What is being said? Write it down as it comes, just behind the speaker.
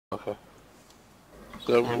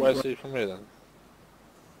So where's he from here then?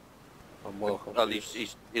 I'm welcome. Well,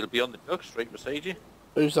 he'll be on the duck straight beside you.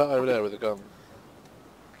 Who's that over there with the gun?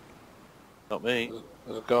 Not me.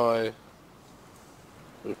 There's a guy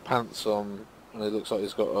with pants on, and it looks like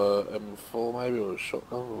he's got a M4 maybe, or a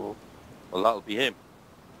shotgun, or... Well, that'll be him.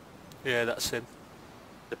 Yeah, that's him.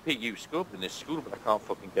 The PU scope in this school, but I can't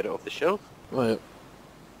fucking get it off the shelf. Oh, yeah.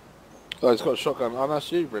 Oh, he's got a shotgun. Oh,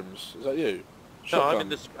 that's you, Brims. Is that you? Shotgun.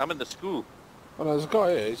 No, I'm in the school. Oh, no, there's a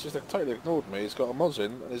guy here. He's just totally ignored me. He's got a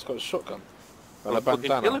Mosin, and he's got a shotgun. And a fucking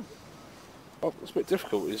kill bandana. him. Oh, it's a bit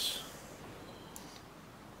difficult. He's...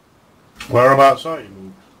 Whereabouts are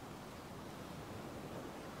you?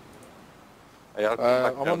 Hey, I'll come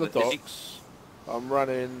back I'm down on the Dizzy. docks. I'm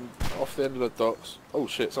running off the end of the docks. Oh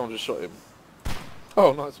shit, someone just shot him.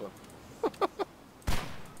 Oh, nice one.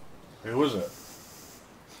 Who was it?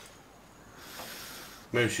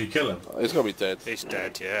 Maybe she kill him. He's got to be dead. He's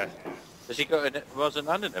dead, yeah. Has he got a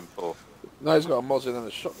Mosin and an M4? No, he's got a Mosin and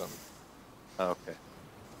a shotgun. Oh, okay.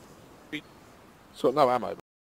 He's got no ammo,